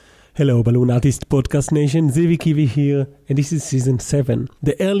Hello, Balloon Artist Podcast Nation. Zivi Kivi here, and this is Season 7,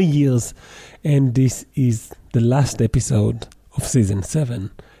 the early years, and this is the last episode of Season 7.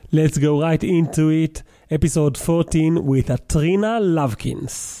 Let's go right into it. Episode 14 with Atrina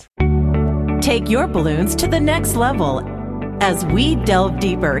Lovkins. Take your balloons to the next level as we delve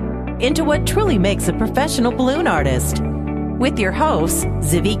deeper into what truly makes a professional balloon artist. With your hosts,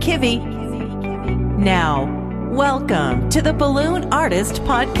 Zivi Kivi. Now, welcome to the Balloon Artist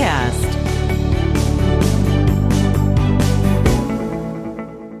Podcast.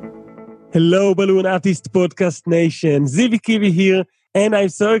 Hello, Balloon Artist Podcast Nation. Zivi Kivi here, and I'm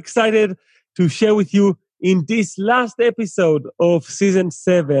so excited to share with you in this last episode of Season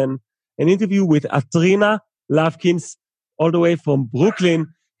 7, an interview with Atrina Lovkins, all the way from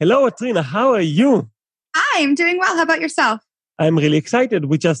Brooklyn. Hello, Atrina. How are you? Hi, I'm doing well. How about yourself? I'm really excited.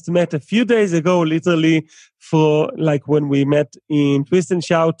 We just met a few days ago, literally, for like when we met in Twist and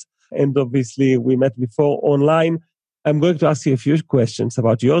Shout, and obviously we met before online. I'm going to ask you a few questions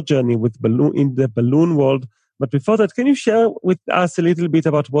about your journey with balloon in the balloon world. But before that, can you share with us a little bit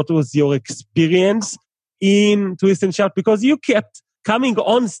about what was your experience in Twist and Shout? Because you kept coming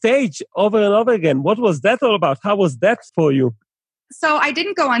on stage over and over again. What was that all about? How was that for you? So I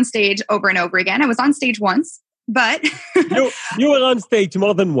didn't go on stage over and over again. I was on stage once, but... you were on stage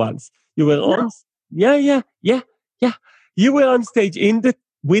more than once. You were on... Yeah. You were on stage in the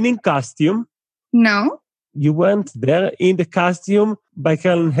winning costume. No. You weren't there in the costume by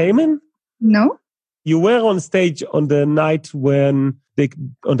Karen Heyman? No. You were on stage on the night on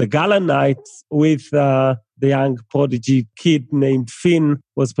the gala night with the young prodigy kid named Finn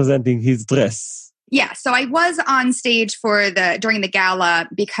was presenting his dress. Yeah, so I was on stage during the gala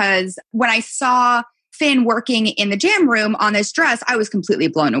because when I saw Finn working in the jam room on this dress, I was completely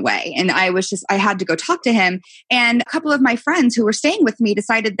blown away. And I had to go talk to him. And a couple of my friends who were staying with me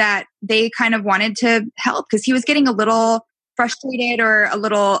decided that they kind of wanted to help because he was getting a little frustrated or a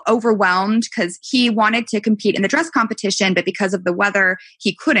little overwhelmed because he wanted to compete in the dress competition, but because of the weather,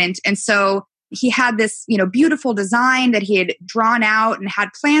 he couldn't. And so he had this, beautiful design that he had drawn out and had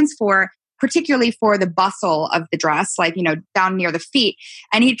plans for, particularly for the bustle of the dress, down near the feet.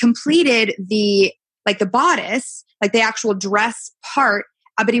 And he'd completed the bodice, like the actual dress part,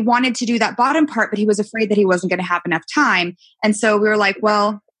 but he wanted to do that bottom part, but he was afraid that he wasn't going to have enough time. And so we were like,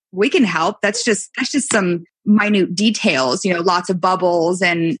 well, we can help. That's just some minute details, lots of bubbles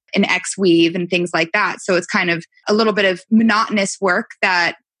and an X weave and things like that. So it's kind of a little bit of monotonous work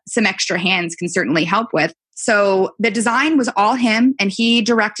that some extra hands can certainly help with. So the design was all him, and he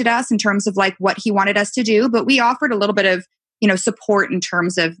directed us in terms of like what he wanted us to do, but we offered a little bit of support in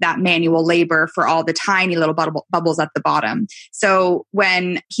terms of that manual labor for all the tiny little bubbles at the bottom. So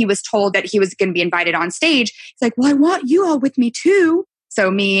when he was told that he was going to be invited on stage, he's like, well, I want you all with me too.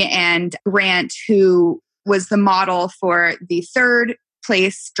 So me and Grant, who was the model for the third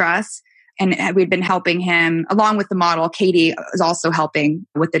place dress, and we'd been helping him along with the model. Katie was also helping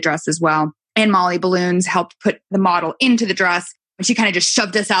with the dress as well. And Molly Balloons helped put the model into the dress. And she kind of just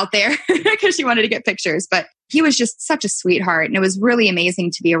shoved us out there because she wanted to get pictures. But he was just such a sweetheart. And it was really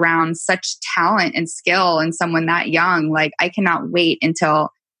amazing to be around such talent and skill and someone that young. Like, I cannot wait until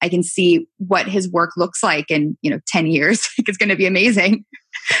I can see what his work looks like in, 10 years. It's going to be amazing.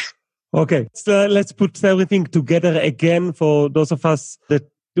 Okay, so let's put everything together again for those of us that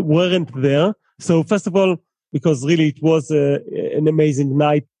weren't there. So first of all, because really it was an amazing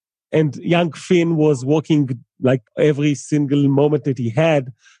night, and young Finn was working like every single moment that he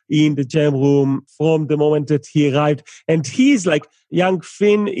had in the jam room from the moment that he arrived. And he's like, young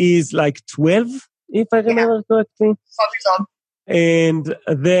Finn is like 12, if I remember correctly. 12 years old. And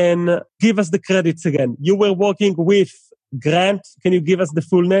then give us the credits again. You were working with Grant. Can you give us the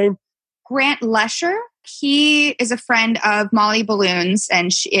full name? Grant Lesher. He is a friend of Molly Balloons,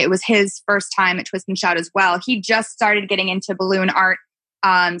 and it was his first time at Twist and Shout as well. He just started getting into balloon art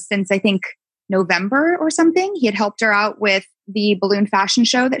since I think November or something. He had helped her out with the balloon fashion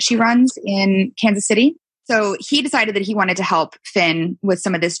show that she runs in Kansas City. So he decided that he wanted to help Finn with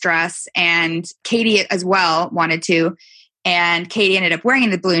some of this dress, and Katie as well wanted to. And Katie ended up wearing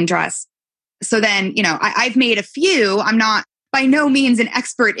the balloon dress. So then, I've made a few. I'm not by no means an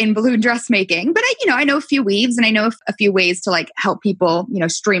expert in balloon dressmaking, but I know a few weaves, and I know a few ways to like help people,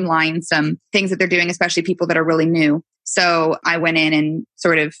 streamline some things that they're doing, especially people that are really new. So I went in and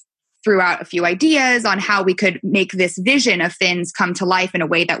sort of threw out a few ideas on how we could make this vision of Finn's come to life in a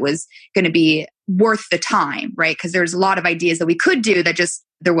way that was going to be worth the time, right? Because there's a lot of ideas that we could do that just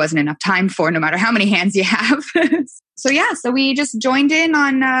there wasn't enough time for, no matter how many hands you have. So we just joined in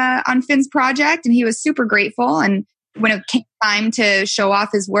on Finn's project, and he was super grateful. And when it came time to show off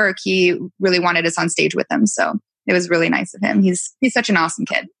his work, he really wanted us on stage with him. So it was really nice of him. He's such an awesome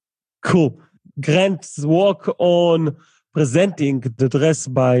kid. Cool. Grant's work on presenting the dress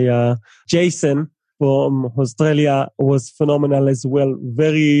by Jason from Australia was phenomenal as well.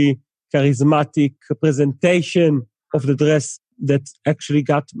 Very charismatic presentation of the dress that actually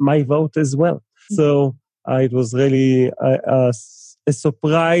got my vote as well. So it was really a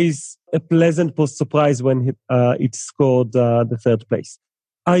surprise, a pleasant surprise when it scored the third place.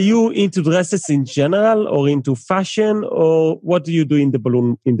 Are you into dresses in general or into fashion, or what do you do in the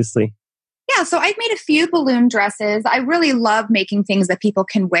balloon industry? Yeah, so I've made a few balloon dresses. I really love making things that people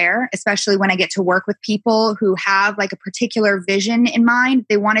can wear, especially when I get to work with people who have like a particular vision in mind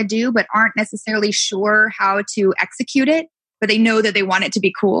they want to do, but aren't necessarily sure how to execute it, but they know that they want it to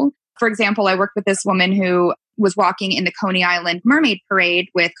be cool. For example, I worked with this woman who was walking in the Coney Island Mermaid Parade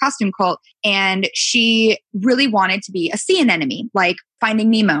with Costume Cult, and she really wanted to be a sea anemone, like Finding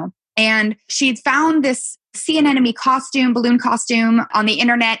Nemo. And she'd found this sea anemone costume, balloon costume on the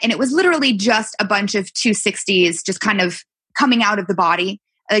internet, and it was literally just a bunch of 260s just kind of coming out of the body.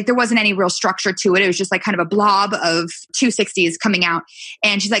 Like there wasn't any real structure to it. It was just like kind of a blob of 260s coming out.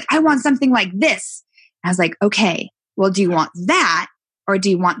 And she's like, I want something like this. And I was like, okay, well, do you want that? Or do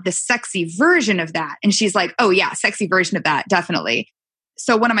you want the sexy version of that? And she's like, oh yeah, sexy version of that, definitely.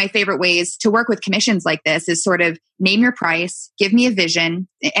 So one of my favorite ways to work with commissions like this is sort of name your price, give me a vision,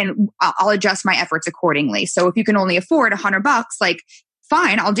 and I'll adjust my efforts accordingly. So if you can only afford $100, like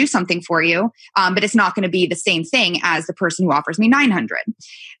fine, I'll do something for you. But it's not going to be the same thing as the person who offers me $900.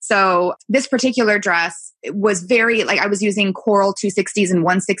 So this particular dress was very like I was using coral 260s and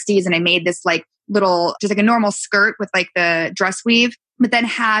 160s, and I made this like little, just like a normal skirt with like the dress weave, but then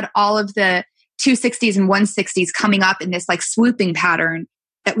had all of the 260s and 160s coming up in this like swooping pattern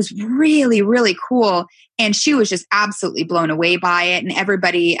that was really, really cool. And she was just absolutely blown away by it. And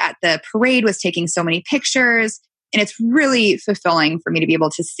everybody at the parade was taking so many pictures. And it's really fulfilling for me to be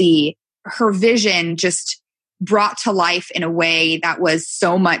able to see her vision just brought to life in a way that was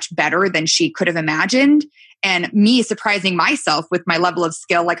so much better than she could have imagined. And me surprising myself with my level of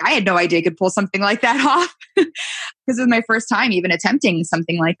skill. Like I had no idea I could pull something like that off because it was my first time even attempting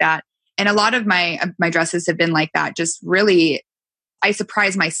something like that. And a lot of my dresses have been like that. Just really, I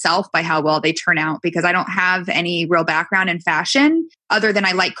surprise myself by how well they turn out because I don't have any real background in fashion other than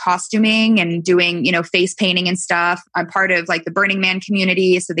I like costuming and doing, face painting and stuff. I'm part of like the Burning Man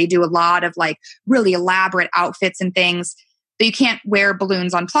community. So they do a lot of like really elaborate outfits and things. But you can't wear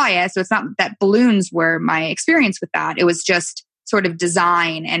balloons on playa. So it's not that balloons were my experience with that. It was just sort of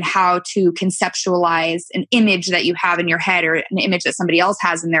design and how to conceptualize an image that you have in your head or an image that somebody else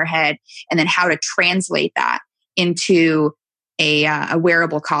has in their head, and then how to translate that into a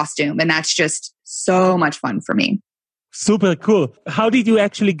wearable costume. And that's just so much fun for me. Super cool. How did you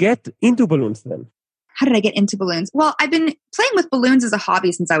actually get into balloons then? How did I get into balloons? Well, I've been playing with balloons as a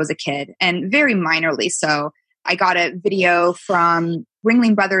hobby since I was a kid, and very minorly so. I got a video from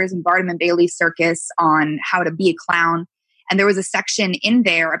Ringling Brothers and Barnum and Bailey Circus on how to be a clown. And there was a section in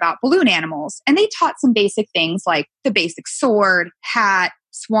there about balloon animals. And they taught some basic things like the basic sword, hat,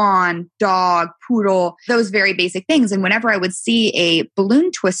 swan, dog, poodle, those very basic things. And whenever I would see a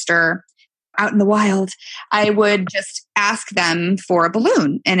balloon twister out in the wild, I would just ask them for a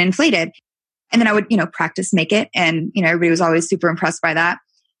balloon and inflate it. And then I would, practice make it. And, everybody was always super impressed by that.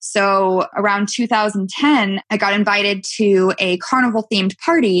 So around 2010, I got invited to a carnival themed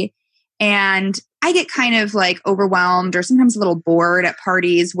party, and I get kind of like overwhelmed or sometimes a little bored at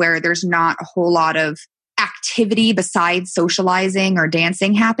parties where there's not a whole lot of activity besides socializing or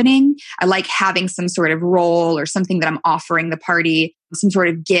dancing happening. I like having some sort of role or something that I'm offering the party, some sort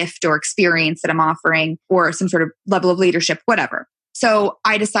of gift or experience that I'm offering, or some sort of level of leadership, whatever. So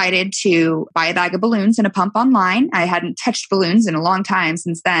I decided to buy a bag of balloons and a pump online. I hadn't touched balloons in a long time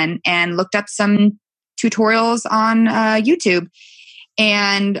since then, and looked up some tutorials on YouTube.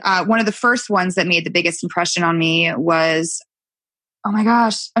 And one of the first ones that made the biggest impression on me was, oh my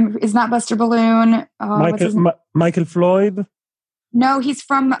gosh, is not Buster Balloon. Michael Floyd? No, he's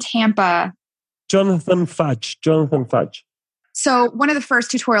from Tampa. Jonathan Fudge. So one of the first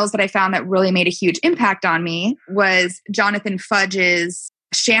tutorials that I found that really made a huge impact on me was Jonathan Fudge's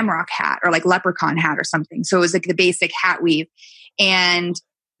shamrock hat or like leprechaun hat or something. So it was like the basic hat weave. And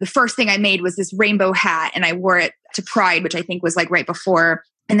the first thing I made was this rainbow hat, and I wore it to Pride, which I think was like right before.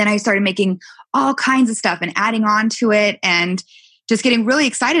 And then I started making all kinds of stuff and adding on to it and just getting really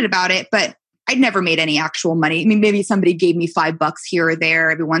excited about it. But I'd never made any actual money. I mean, maybe somebody gave me $5 here or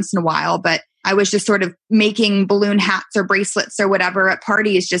there every once in a while, but I was just sort of making balloon hats or bracelets or whatever at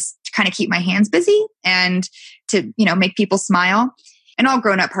parties just to kind of keep my hands busy and to, make people smile. And all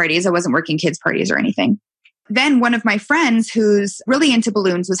grown-up parties. I wasn't working kids' parties or anything. Then one of my friends who's really into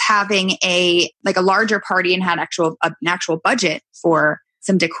balloons was having a larger party and had an actual budget for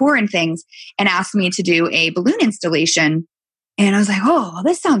some decor and things, and asked me to do a balloon installation. And I was like, oh,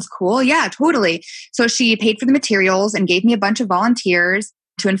 this sounds cool. Yeah, totally. So she paid for the materials and gave me a bunch of volunteers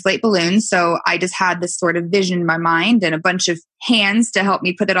to inflate balloons. So I just had this sort of vision in my mind and a bunch of hands to help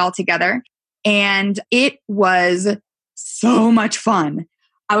me put it all together. And it was so much fun.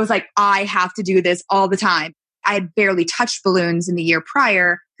 I was like, I have to do this all the time. I had barely touched balloons in the year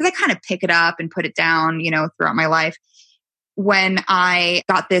prior because I kind of pick it up and put it down, throughout my life. When I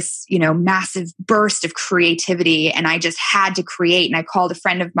got this, massive burst of creativity and I just had to create, and I called a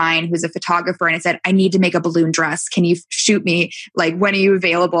friend of mine who's a photographer and I said, I need to make a balloon dress. Can you shoot me? Like, when are you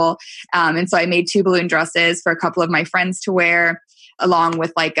available? And so I made 2 balloon dresses for a couple of my friends to wear, along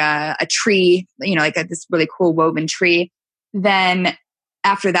with like a tree, this really cool woven tree. Then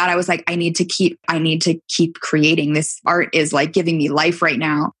after that, I was like, I need to keep creating. This art is like giving me life right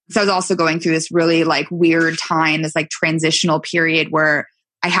now. So I was also going through this really like weird time, this like transitional period where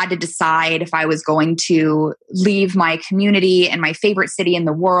I had to decide if I was going to leave my community and my favorite city in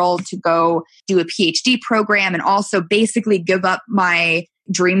the world to go do a PhD program and also basically give up my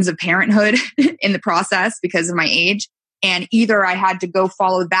dreams of parenthood in the process because of my age. And either I had to go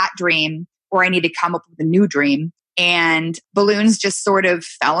follow that dream or I need to come up with a new dream. And balloons just sort of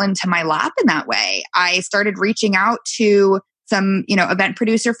fell into my lap in that way. I started reaching out to some, event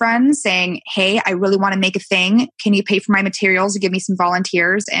producer friends saying, hey, I really want to make a thing. Can you pay for my materials and give me some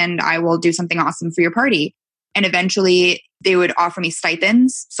volunteers and I will do something awesome for your party? And eventually they would offer me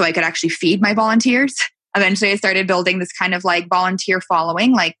stipends so I could actually feed my volunteers. Eventually I started building this kind of like volunteer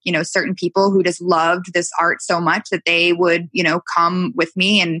following, like, certain people who just loved this art so much that they would, come with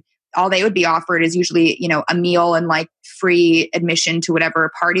me, and all they would be offered is usually, a meal and like free admission to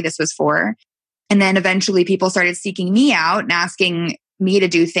whatever party this was for. And then eventually people started seeking me out and asking me to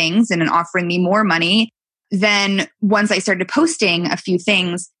do things and offering me more money. Then once I started posting a few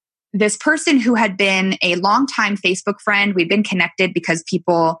things, this person who had been a longtime Facebook friend, we'd been connected because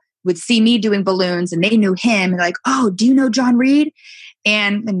people would see me doing balloons and they knew him. And like, oh, do you know John Reed?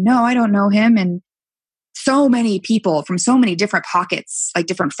 And no, I don't know him. And so many people from so many different pockets, like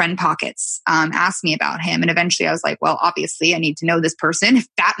different friend pockets, asked me about him. And eventually I was like, well, obviously I need to know this person if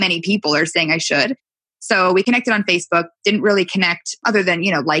that many people are saying I should. So we connected on Facebook, didn't really connect other than,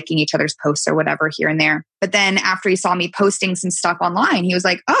 liking each other's posts or whatever here and there. But then after he saw me posting some stuff online, he was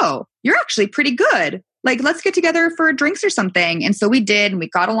like, oh, you're actually pretty good. Like, let's get together for drinks or something. And so we did, and we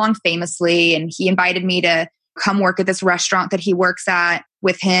got along famously. And he invited me to come work at this restaurant that he works at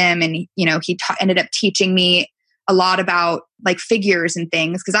with him. And, he ended up teaching me a lot about like figures and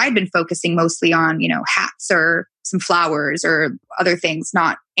things, because I'd been focusing mostly on, hats or some flowers or other things,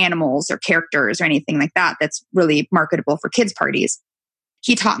 not animals or characters or anything like that that's really marketable for kids' parties.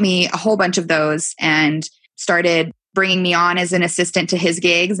 He taught me a whole bunch of those and started bringing me on as an assistant to his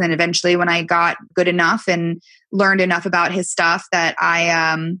gigs. And eventually when I got good enough and learned enough about his stuff that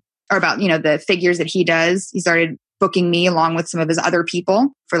or about, the figures that he does, he started booking me along with some of his other people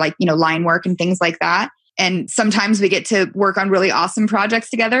for like, line work and things like that. And sometimes we get to work on really awesome projects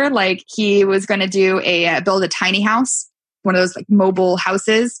together. Like he was going to build a tiny house, one of those like mobile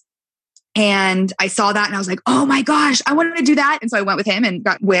houses. And I saw that and I was like, oh my gosh, I wanted to do that. And so I went with him and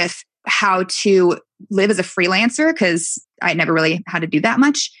got with how to live as a freelancer, because I never really had to do that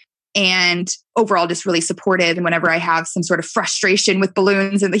much. And overall just really supportive. And whenever I have some sort of frustration with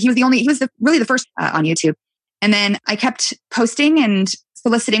balloons, and he was really the first on YouTube. And then I kept posting and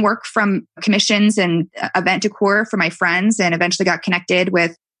soliciting work from commissions and event decor for my friends, and eventually got connected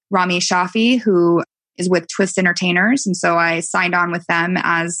with Rami Shafi, who is with Twist Entertainers. And so I signed on with them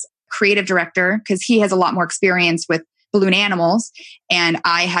as creative director because he has a lot more experience with balloon animals. And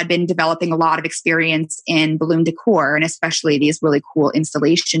I had been developing a lot of experience in balloon decor, and especially these really cool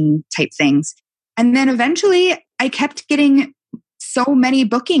installation type things. And then eventually I kept getting so many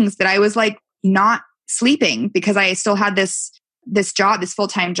bookings that I was like not sleeping, because I still had this job, this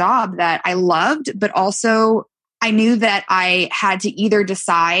full-time job that I loved, but also I knew that I had to either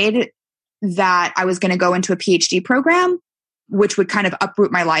decide that I was going to go into a PhD program, which would kind of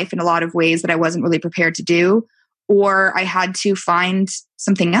uproot my life in a lot of ways that I wasn't really prepared to do, or I had to find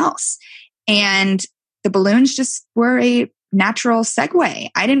something else. And the balloons just were a natural segue.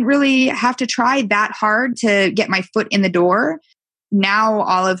 I didn't really have to try that hard to get my foot in the door. Now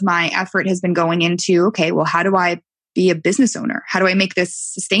all of my effort has been going into, okay, well, how do I be a business owner? How do I make this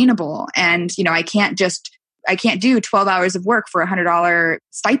sustainable? And, I can't do 12 hours of work for $100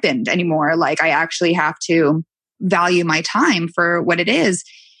 stipend anymore. Like, I actually have to value my time for what it is.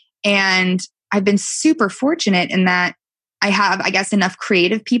 And I've been super fortunate in that I have, I guess, enough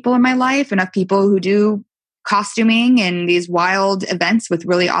creative people in my life, enough people who do costuming and these wild events with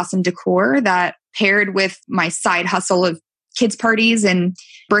really awesome decor, that paired with my side hustle of kids' parties and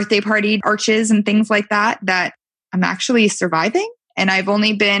birthday party arches and things like that, that I'm actually surviving. And I've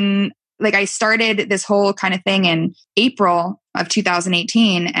only been I started this whole kind of thing in April of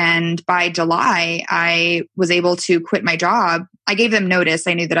 2018. And by July, I was able to quit my job. I gave them notice.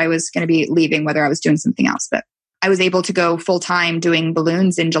 I knew that I was going to be leaving, whether I was doing something else, but I was able to go full time doing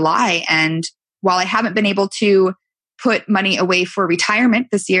balloons in July. And while I haven't been able to put money away for retirement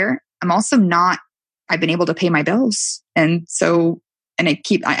this year, I've been able to pay my bills. And I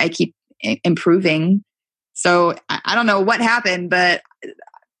keep improving. So I don't know what happened, but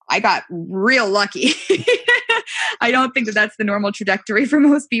I got real lucky. I don't think that that's the normal trajectory for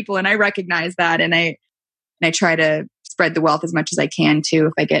most people. And I recognize that. And I try to spread the wealth as much as I can too.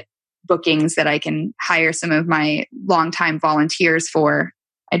 If I get bookings that I can hire some of my longtime volunteers for,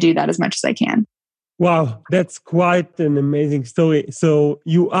 I do that as much as I can. Wow, that's quite an amazing story. So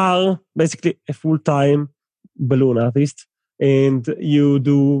you are basically a full-time balloon artist, and you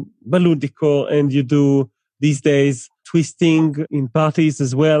do balloon decor, and you do these days twisting in parties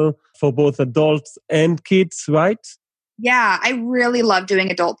as well for both adults and kids, right? Yeah, I really love doing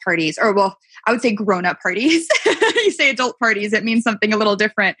adult parties, or I would say grown-up parties. You say adult parties, it means something a little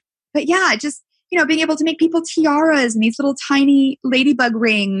different. But yeah, just, being able to make people tiaras and these little tiny ladybug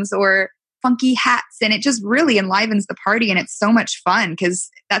rings or funky hats. And it just really enlivens the party. And it's so much fun because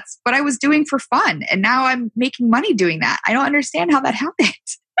that's what I was doing for fun. And now I'm making money doing that. I don't understand how that happened.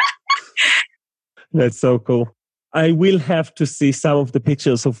 That's so cool. I will have to see some of the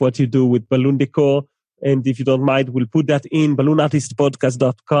pictures of what you do with balloon decor. And if you don't mind, we'll put that in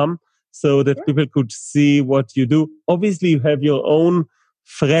balloonartistpodcast.com so that people could see what you do. Obviously, you have your own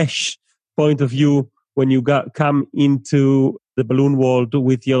fresh point of view when you come into the balloon world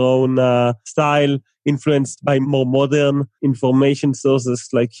with your own style, influenced by more modern information sources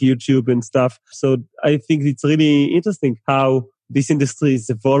like YouTube and stuff. So I think it's really interesting how this industry is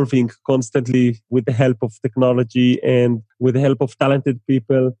evolving constantly with the help of technology and with the help of talented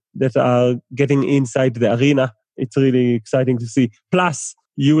people that are getting inside the arena. It's really exciting to see. Plus,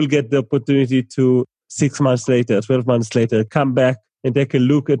 you will get the opportunity to 6 months later, 12 months later, come back and take a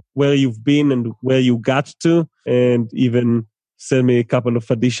look at where you've been and where you got to, and even send me a couple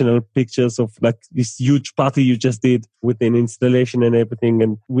of additional pictures of like this huge party you just did with an installation and everything.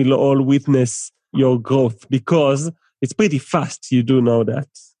 And we'll all witness your growth because it's pretty fast. You do know that.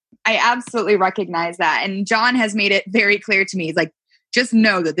 I absolutely recognize that. And John has made it very clear to me. He's like, just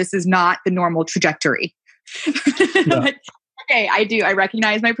know that this is not the normal trajectory. Yeah. Like, okay, I do. I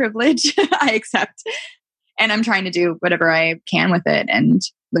recognize my privilege. I accept. And I'm trying to do whatever I can with it and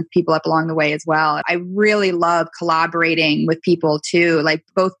lift people up along the way as well. I really love collaborating with people too, like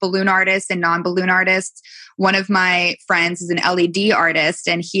both balloon artists and non-balloon artists. One of my friends is an LED artist,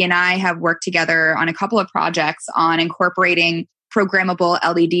 and he and I have worked together on a couple of projects on incorporating programmable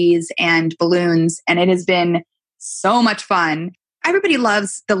LEDs and balloons. And it has been so much fun. Everybody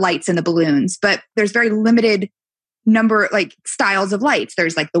loves the lights and the balloons, but there's very limited number, like styles of lights.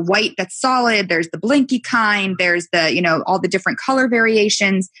 There's like the white that's solid. There's the blinky kind. There's the, all the different color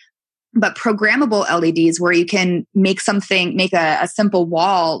variations. But programmable LEDs where you can make a simple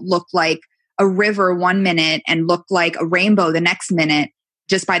wall look like a river 1 minute and look like a rainbow the next minute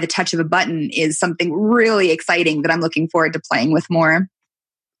just by the touch of a button is something really exciting that I'm looking forward to playing with more.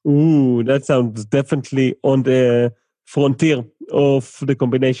 Ooh, that sounds definitely on the frontier of the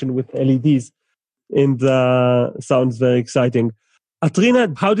combination with LEDs. And sounds very exciting.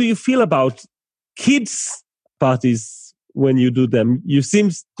 Atrina, how do you feel about kids' parties when you do them? You seem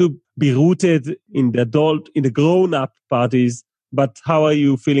to be rooted in the grown-up parties, but how are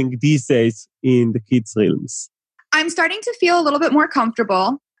you feeling these days in the kids' realms? I'm starting to feel a little bit more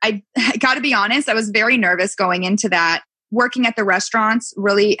comfortable. I got to be honest, I was very nervous going into that. Working at the restaurants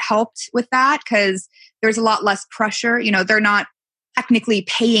really helped with that because there's a lot less pressure. They're not technically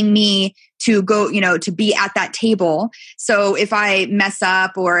paying me to go, to be at that table. So if I mess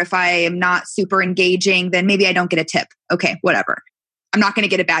up or if I am not super engaging, then maybe I don't get a tip. Okay, whatever. I'm not going to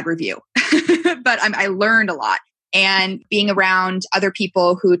get a bad review, but I learned a lot. And being around other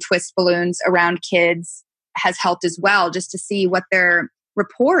people who twist balloons around kids has helped as well, just to see what their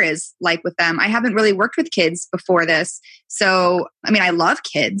rapport is like with them. I haven't really worked with kids before this. So, I love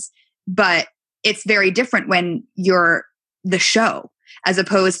kids, but it's very different when you're the show as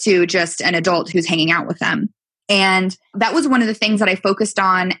opposed to just an adult who's hanging out with them. And that was one of the things that I focused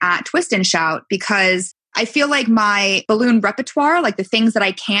on at Twist and Shout, because I feel like my balloon repertoire, like the things that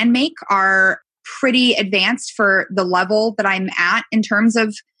I can make, are pretty advanced for the level that I'm at in terms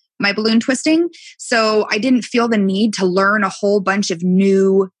of my balloon twisting. So I didn't feel the need to learn a whole bunch of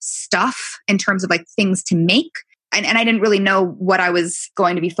new stuff in terms of like things to make. And I didn't really know what I was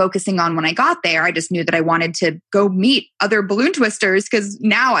going to be focusing on when I got there. I just knew that I wanted to go meet other balloon twisters, because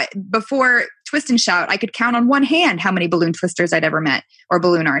now, before Twist and Shout, I could count on one hand how many balloon twisters I'd ever met or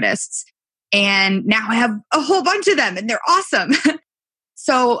balloon artists. And now I have a whole bunch of them and they're awesome.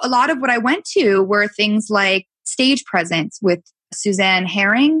 So a lot of what I went to were things like stage presence with Suzanne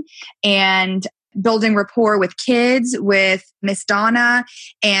Herring and building rapport with kids with Miss Donna,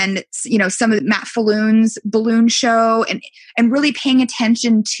 and some of Matt Falloon's balloon show, and really paying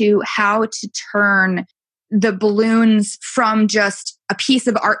attention to how to turn the balloons from just a piece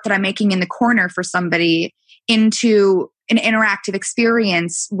of art that I'm making in the corner for somebody into an interactive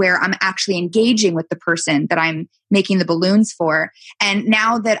experience where I'm actually engaging with the person that I'm making the balloons for. And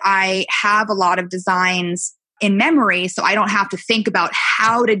now that I have a lot of designs in memory, so I don't have to think about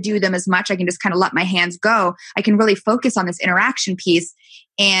how to do them as much, I can just kind of let my hands go. I can really focus on this interaction piece.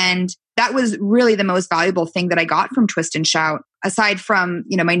 And that was really the most valuable thing that I got from Twist and Shout, aside from,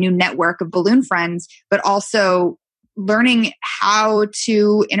 my new network of balloon friends, but also learning how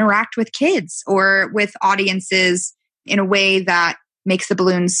to interact with kids or with audiences in a way that makes the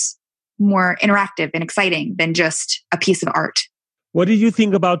balloons more interactive and exciting than just a piece of art. What did you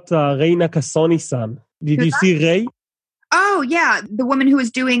think about Ray Nakasone-san? Did you see Ray? Oh, yeah. The woman who was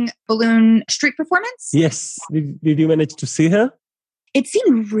doing balloon street performance? Yes. Did you manage to see her? It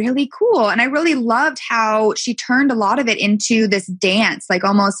seemed really cool. And I really loved how she turned a lot of it into this dance, like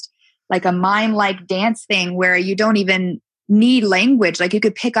almost like a mime-like dance thing where you don't even need language. Like you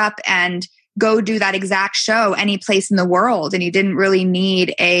could pick up and go do that exact show any place in the world. And you didn't really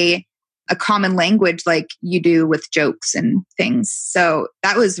need a common language like you do with jokes and things. So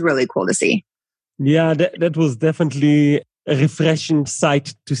that was really cool to see. Yeah, that was definitely a refreshing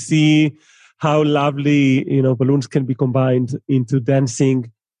sight to see how lovely, balloons can be combined into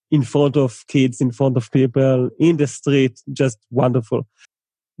dancing in front of kids, in front of people, in the street. Just wonderful.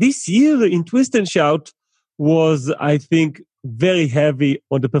 This year in Twist and Shout was, I think, very heavy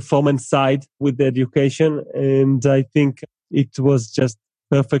on the performance side with the education. And I think it was just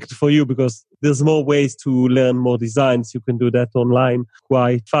perfect for you because there's more ways to learn more designs. You can do that online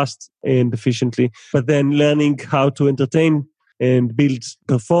quite fast and efficiently. But then learning how to entertain and build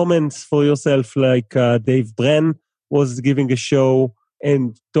performance for yourself, like Dave Bren was giving a show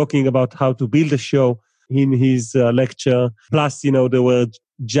and talking about how to build a show in his lecture. Plus, there were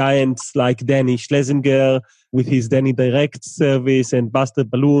giants like Danny Schlesinger with his Danny Direct service and Buster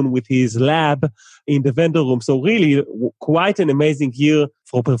Balloon with his lab in the vendor room. So really quite an amazing year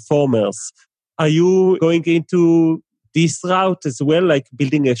for performers. Are you going into this route as well, like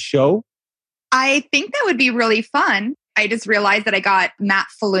building a show? I think that would be really fun. I just realized that I got Matt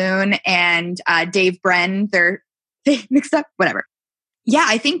Falloon and Dave Bren. They're mixed up, whatever. Yeah,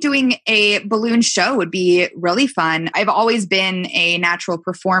 I think doing a balloon show would be really fun. I've always been a natural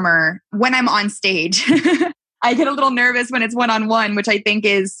performer when I'm on stage. I get a little nervous when it's one-on-one, which I think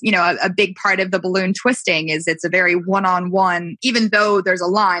is, a big part of the balloon twisting is it's a very one-on-one. Even though there's a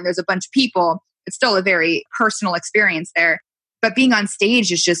line, there's a bunch of people, it's still a very personal experience there. But being on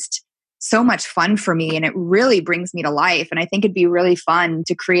stage is just so much fun for me, and it really brings me to life. And I think it'd be really fun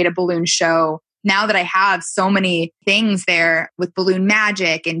to create a balloon show now that I have so many things there with balloon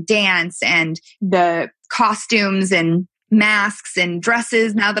magic and dance and the costumes and masks and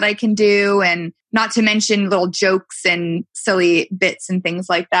dresses now that I can do, and not to mention little jokes and silly bits and things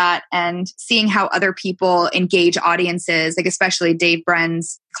like that. And seeing how other people engage audiences, like especially Dave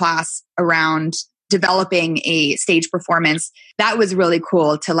Bren's class around developing a stage performance, that was really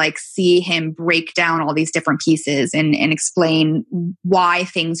cool to see him break down all these different pieces and explain why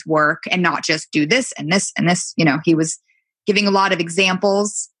things work and not just do this and this and this. He was giving a lot of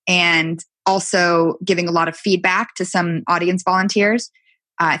examples and also giving a lot of feedback to some audience volunteers.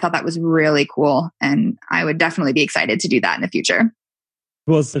 I thought that was really cool, and I would definitely be excited to do that in the future.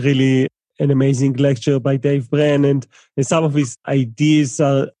 It was really an amazing lecture by Dave Bren, and some of his ideas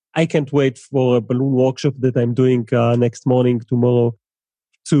are, I can't wait for a balloon workshop that I'm doing next morning, tomorrow,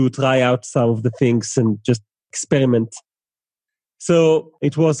 to try out some of the things and just experiment. So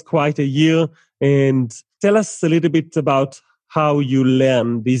it was quite a year. And tell us a little bit about how you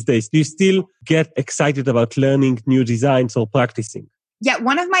learn these days. Do you still get excited about learning new designs or practicing? Yeah,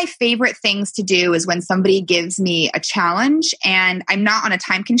 one of my favorite things to do is when somebody gives me a challenge and I'm not on a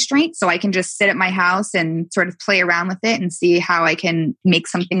time constraint, so I can just sit at my house and sort of play around with it and see how I can make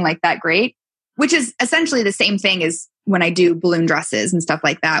something like that great, which is essentially the same thing as when I do balloon dresses and stuff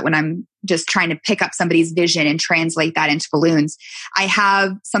like that, when I'm just trying to pick up somebody's vision and translate that into balloons. I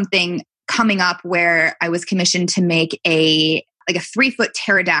have something coming up where I was commissioned to make a 3-foot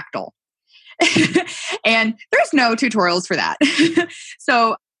pterodactyl. And there's no tutorials for that.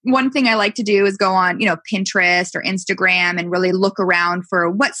 So one thing I like to do is go on, Pinterest or Instagram and really look around for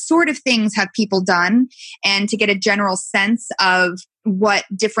what sort of things have people done and to get a general sense of what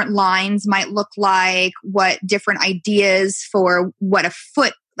different lines might look like, what different ideas for what a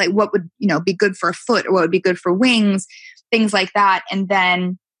foot, like what would, be good for a foot or what would be good for wings, things like that. And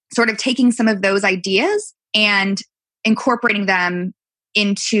then sort of taking some of those ideas and incorporating them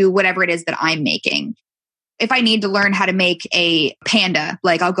into whatever it is that I'm making. If I need to learn how to make a panda,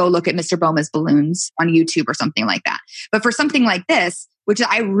 like I'll go look at Mr. Boma's balloons on YouTube or something like that. But for something like this, which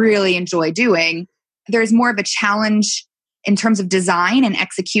I really enjoy doing, there's more of a challenge in terms of design and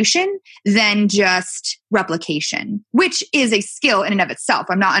execution than just replication, which is a skill in and of itself.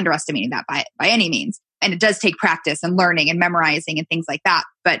 I'm not underestimating that by any means. And it does take practice and learning and memorizing and things like that.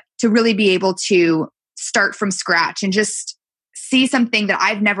 But to really be able to start from scratch and just see something that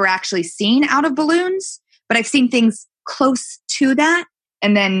I've never actually seen out of balloons, but I've seen things close to that,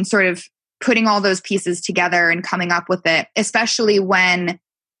 and then sort of putting all those pieces together and coming up with it, especially when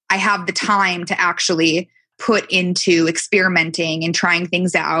I have the time to actually put into experimenting and trying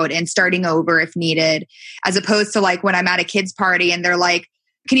things out and starting over if needed, as opposed to like when I'm at a kid's party and they're like,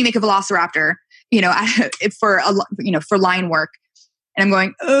 can you make a velociraptor, for line work? And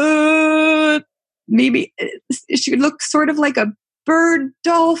I'm going, maybe it should look sort of like a bird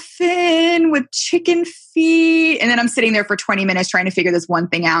dolphin with chicken feet. And then I'm sitting there for 20 minutes trying to figure this one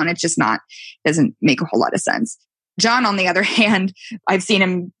thing out. And it's just doesn't make a whole lot of sense. John, on the other hand, I've seen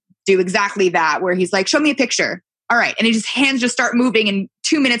him do exactly that, where he's like, show me a picture. All right. And his hands just start moving. And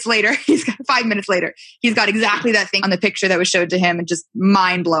 5 minutes later, he's got exactly that thing on the picture that was showed to him, and just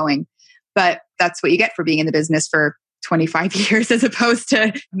mind blowing. But that's what you get for being in the business for 25 years as opposed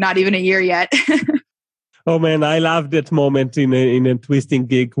to not even a year yet. Oh man, I love that moment in a twisting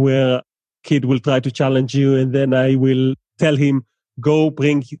gig where kid will try to challenge you, and then I will tell him, go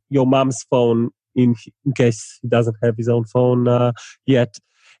bring your mom's phone in case he doesn't have his own phone yet.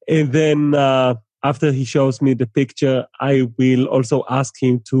 And then after he shows me the picture, I will also ask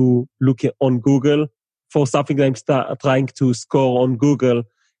him to look on Google for something that I'm trying to score on Google,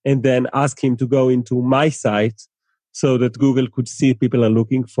 and then ask him to go into my site so that Google could see people are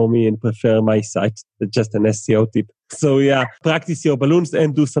looking for me and prefer my site. That's just an SEO tip. So yeah, practice your balloons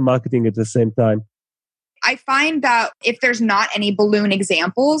and do some marketing at the same time. I find that if there's not any balloon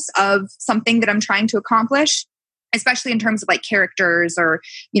examples of something that I'm trying to accomplish, especially in terms of like characters or,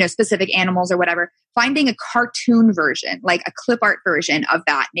 specific animals or whatever, finding a cartoon version, like a clip art version of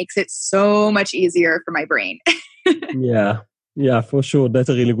that, makes it so much easier for my brain. Yeah, for sure. That's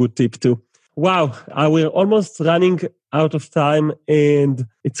a really good tip too. Wow, we're almost running out of time, and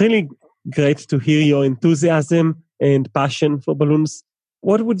it's really great to hear your enthusiasm and passion for balloons.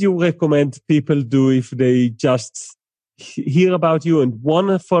 What would you recommend people do if they just hear about you and want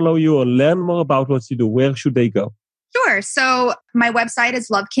to follow you or learn more about what you do? Where should they go? Sure. So my website is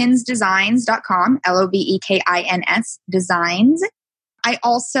lovekinsdesigns.com, LOVEKINS designs. I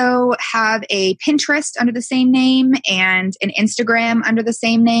also have a Pinterest under the same name and an Instagram under the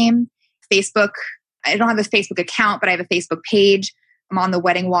same name. Facebook, I don't have a Facebook account, but I have a Facebook page. I'm on the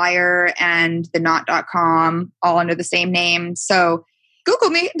Wedding Wire and the knot.com, all under the same name. So Google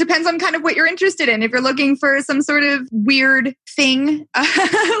me. Depends on kind of what you're interested in. If you're looking for some sort of weird thing,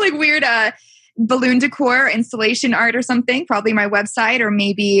 like weird balloon decor, installation art or something, probably my website or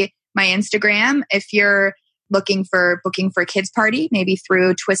maybe my Instagram. If you're looking for booking for a kids party, maybe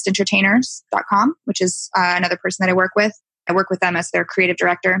through twistentertainers.com, which is another person that I work with. I work with them as their creative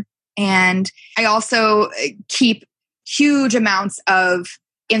director. And I also keep huge amounts of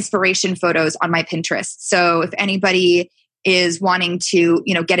inspiration photos on my Pinterest. So if anybody is wanting to,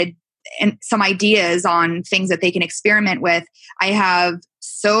 get some ideas on things that they can experiment with, I have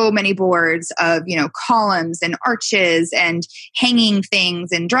so many boards of, columns and arches and hanging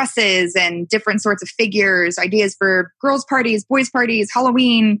things and dresses and different sorts of figures, ideas for girls' parties, boys' parties,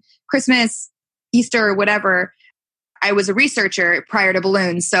 Halloween, Christmas, Easter, whatever. I was a researcher prior to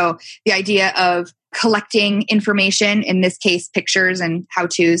balloons. So the idea of collecting information, in this case, pictures and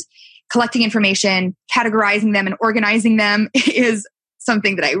how-tos, collecting information, categorizing them and organizing them is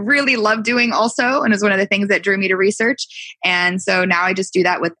something that I really love doing also. And is one of the things that drew me to research. And so now I just do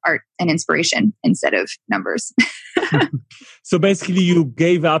that with art and inspiration instead of numbers. So basically you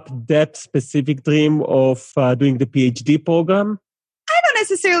gave up that specific dream of doing the PhD program? I don't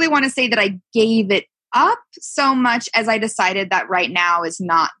necessarily want to say that I gave it up so much as I decided that right now is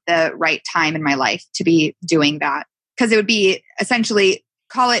not the right time in my life to be doing that. Because it would be essentially,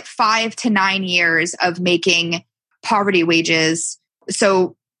 call it 5 to 9 years of making poverty wages.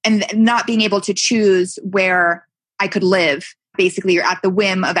 So, and not being able to choose where I could live. Basically, you're at the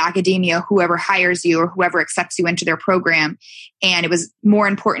whim of academia, whoever hires you or whoever accepts you into their program. And it was more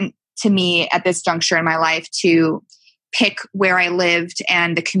important to me at this juncture in my life to pick where I lived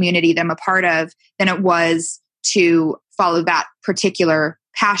and the community that I'm a part of than it was to follow that particular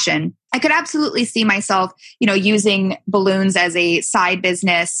passion. I could absolutely see myself, using balloons as a side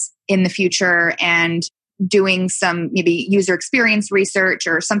business in the future and doing some maybe user experience research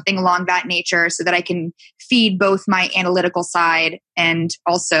or something along that nature so that I can feed both my analytical side and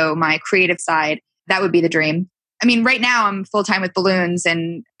also my creative side. That would be the dream. I mean, right now I'm full-time with balloons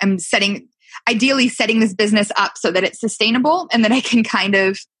and I'm ideally setting this business up so that it's sustainable and that I can kind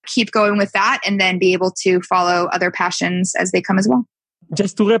of keep going with that and then be able to follow other passions as they come as well.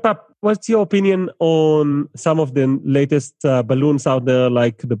 Just to wrap up, what's your opinion on some of the latest balloons out there,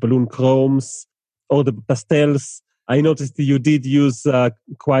 like the balloon chromes or the pastels? I noticed you did use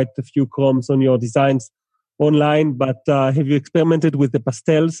quite a few chromes on your designs online, but have you experimented with the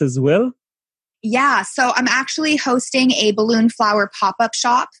pastels as well? Yeah, so I'm actually hosting a balloon flower pop-up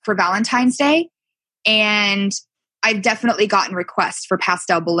shop for Valentine's Day. And I've definitely gotten requests for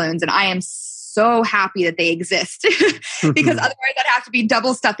pastel balloons. And I am so happy that they exist because otherwise I'd have to be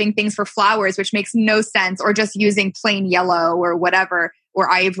double stuffing things for flowers, which makes no sense, or just using plain yellow or whatever, or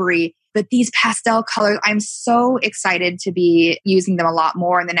ivory. But these pastel colors, I'm so excited to be using them a lot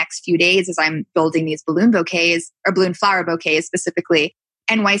more in the next few days as I'm building these balloon bouquets or balloon flower bouquets specifically.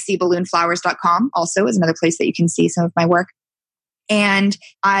 NYCballoonflowers.com also is another place that you can see some of my work. And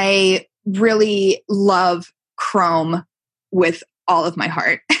I really love chrome with all of my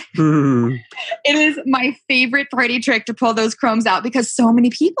heart. It is my favorite party trick to pull those chromes out because so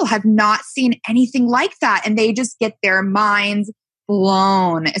many people have not seen anything like that. And they just get their minds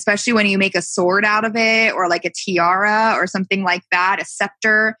blown, especially when you make a sword out of it or like a tiara or something like that, a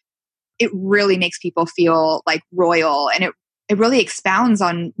scepter. It really makes people feel like royal, and it really expounds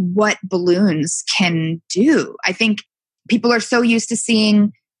on what balloons can do. I think people are so used to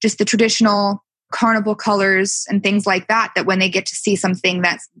seeing just the traditional carnival colors and things like that, that when they get to see something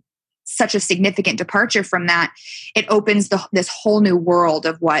that's such a significant departure from that, it opens this whole new world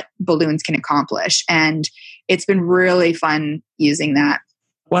of what balloons can accomplish. And it's been really fun using that.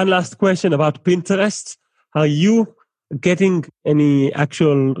 One last question about Pinterest. Are you getting any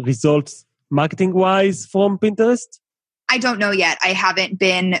actual results marketing-wise from Pinterest? I don't know yet. I haven't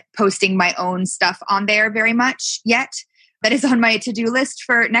been posting my own stuff on there very much yet. That is on my to-do list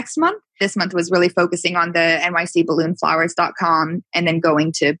for next month. This month was really focusing on the NYCballoonflowers.com and then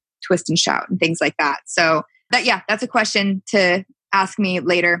going to Twist and Shout and things like that. So that's a question to ask me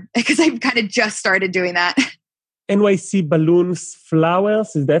later because I've kind of just started doing that. NYC Balloons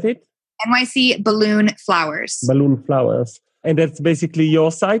Flowers, is that it? NYC Balloon Flowers. Balloon Flowers. And that's basically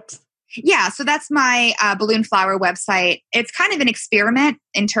your site? Yeah, so that's my balloon flower website. It's kind of an experiment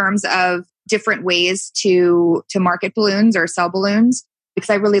in terms of different ways to market balloons or sell balloons because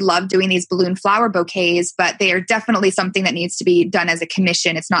I really love doing these balloon flower bouquets, but they are definitely something that needs to be done as a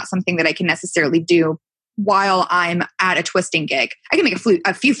commission. It's not something that I can necessarily do while I'm at a twisting gig. I can make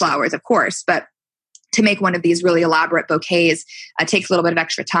a few flowers, of course, but to make one of these really elaborate bouquets takes a little bit of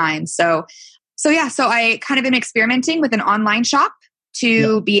extra time. So I kind of am experimenting with an online shop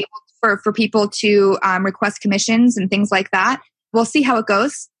to be able for people to request commissions and things like that. We'll see how it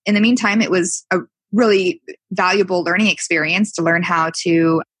goes. In the meantime, it was a really valuable learning experience to learn how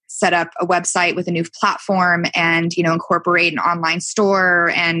to set up a website with a new platform and, incorporate an online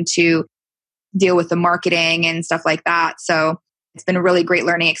store and to deal with the marketing and stuff like that. So it's been a really great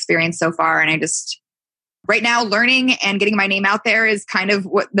learning experience so far. And I just, right now, learning and getting my name out there is kind of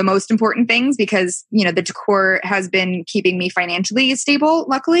what the most important things because, the decor has been keeping me financially stable,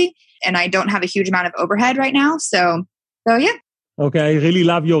 luckily. And I don't have a huge amount of overhead right now. So yeah. Okay, I really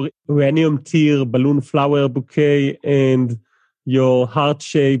love your uranium tear balloon flower bouquet and your heart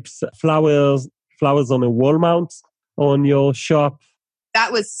shapes flowers on a wall mount on your shop.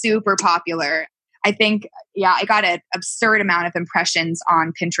 That was super popular. I think, I got an absurd amount of impressions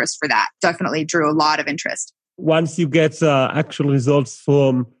on Pinterest for that. Definitely drew a lot of interest. Once you get actual results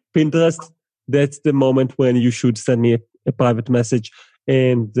from Pinterest, that's the moment when you should send me a private message.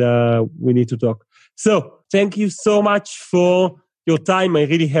 and we need to talk. So thank you so much for your time. I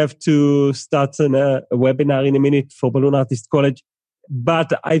really have to start a webinar in a minute for Balloon Artist College,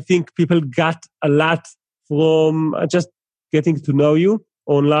 but I think people got a lot from just getting to know you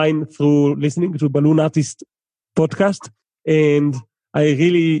online through listening to Balloon Artist podcast. And I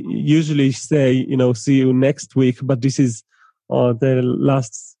really usually say, see you next week, but this is the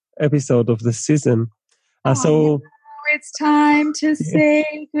last episode of the season. So it's time to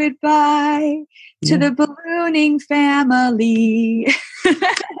say goodbye to the ballooning family.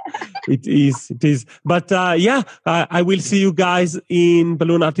 It is. But I will see you guys in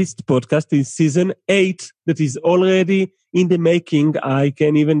Balloon Artist Podcast in season 8 that is already in the making. I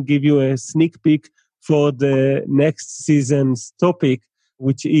can even give you a sneak peek for the next season's topic,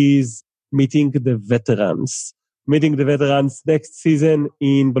 which is meeting the veterans. Meeting the veterans next season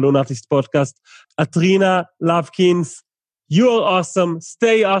in Balloon Artist Podcast. Atrina Lovkins, you're awesome.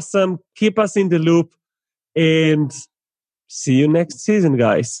 Stay awesome. Keep us in the loop. And see you next season,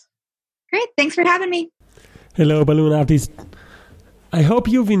 guys. Great. Thanks for having me. Hello, Balloon Artist. I hope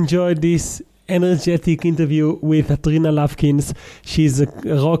you've enjoyed this energetic interview with Atrina Lovkins. She's a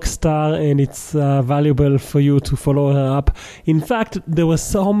rock star, and it's valuable for you to follow her up. In fact, there were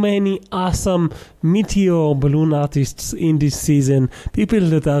so many awesome meteor balloon artists in this season, people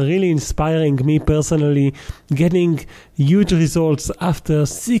that are really inspiring me personally, getting huge results after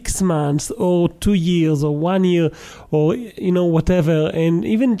 6 months or 2 years or 1 year or whatever. And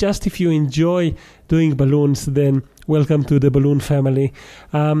even just if you enjoy doing balloons, then welcome to the balloon family.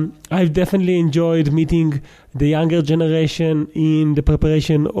 I've definitely enjoyed meeting the younger generation in the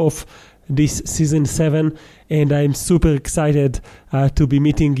preparation of this season 7, and I'm super excited to be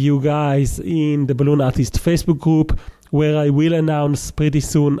meeting you guys in the Balloon Artist Facebook group, where I will announce pretty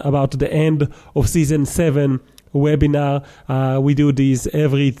soon about the end of season 7 webinar. We do these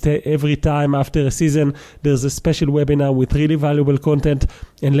every time after a season. There's a special webinar with really valuable content,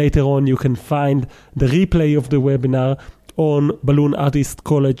 and later on you can find the replay of the webinar on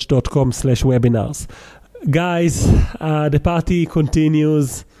balloonartistcollege.com/webinars. Guys, the party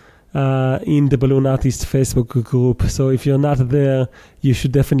continues in the Balloon Artist Facebook group. So if you're not there, you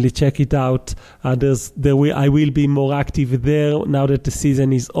should definitely check it out. I will be more active there now that the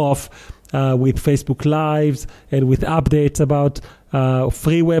season is off, with Facebook Lives and with updates about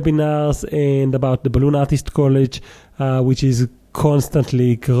free webinars and about the Balloon Artist College, which is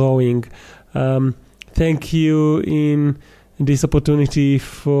constantly growing. Thank you in this opportunity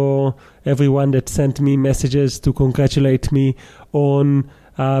for everyone that sent me messages to congratulate me on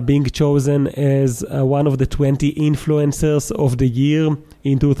being chosen as one of the 20 influencers of the year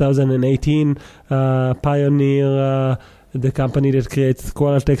in 2018. Pioneer, the company that creates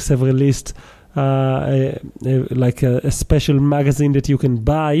Qualtex, have released like a special magazine that you can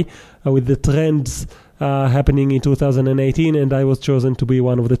buy with the trends happening in 2018, and I was chosen to be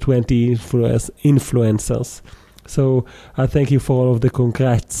one of the 20 influencers. So thank you for all of the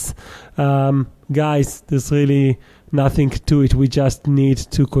congrats. Guys, there's really nothing to it. We just need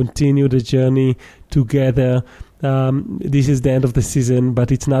to continue the journey together. This is the end of the season,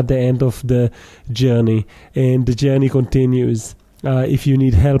 but it's not the end of the journey, and the journey continues. If you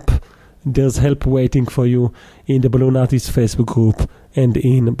need help, there's help waiting for you in the Balloon Artist Facebook group and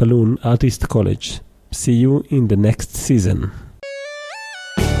in Balloon Artist College. See you in the next season.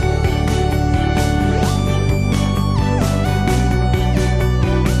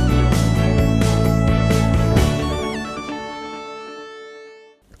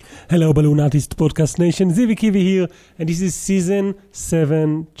 Hello, Balloon Artist Podcast Nation. Zivi Kivi here, and this is Season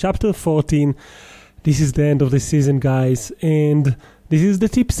 7, Chapter 14. This is the end of the season, guys, and this is the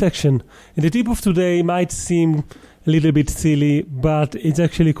tip section. And the tip of today might seem a little bit silly, but it's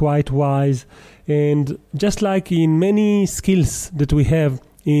actually quite wise. And just like in many skills that we have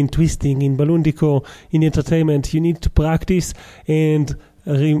in twisting, in balloon decor, in entertainment, you need to practice and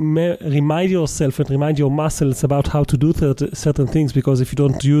remind yourself and remind your muscles about how to do certain things, because if you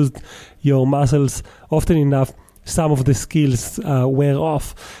don't use your muscles often enough, some of the skills wear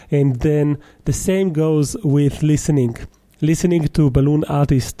off. And then the same goes with listening to Balloon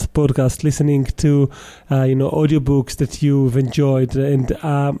Artist podcast, listening to audiobooks that you've enjoyed. And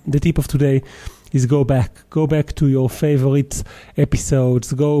the tip of today is go back to your favorite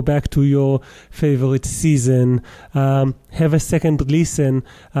episodes, go back to your favorite season, have a second listen,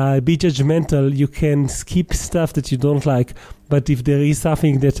 be judgmental. You can skip stuff that you don't like, but if there is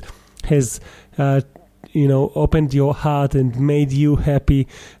something that has opened your heart and made you happy,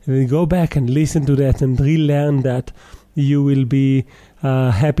 then go back and listen to that and relearn that. You will be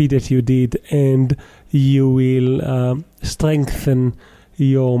happy that you did, and you will strengthen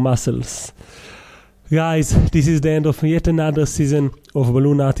your muscles. Guys, this is the end of yet another season of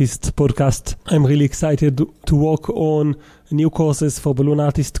Balloon Artist Podcast. I'm really excited to work on new courses for Balloon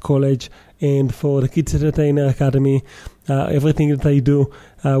Artist College and for the Kids Entertainer Academy. Everything that I do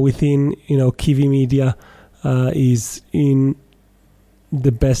within Kiwi Media is in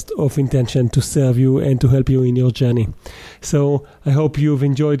the best of intention to serve you and to help you in your journey. So I hope you've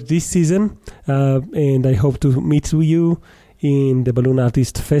enjoyed this season, and I hope to meet you in the Balloon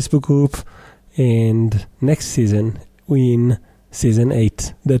Artist Facebook group and next season, in season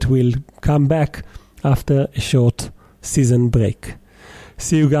 8, that will come back after a short season break.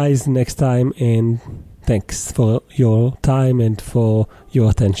 See you guys next time, and thanks for your time and for your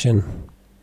attention.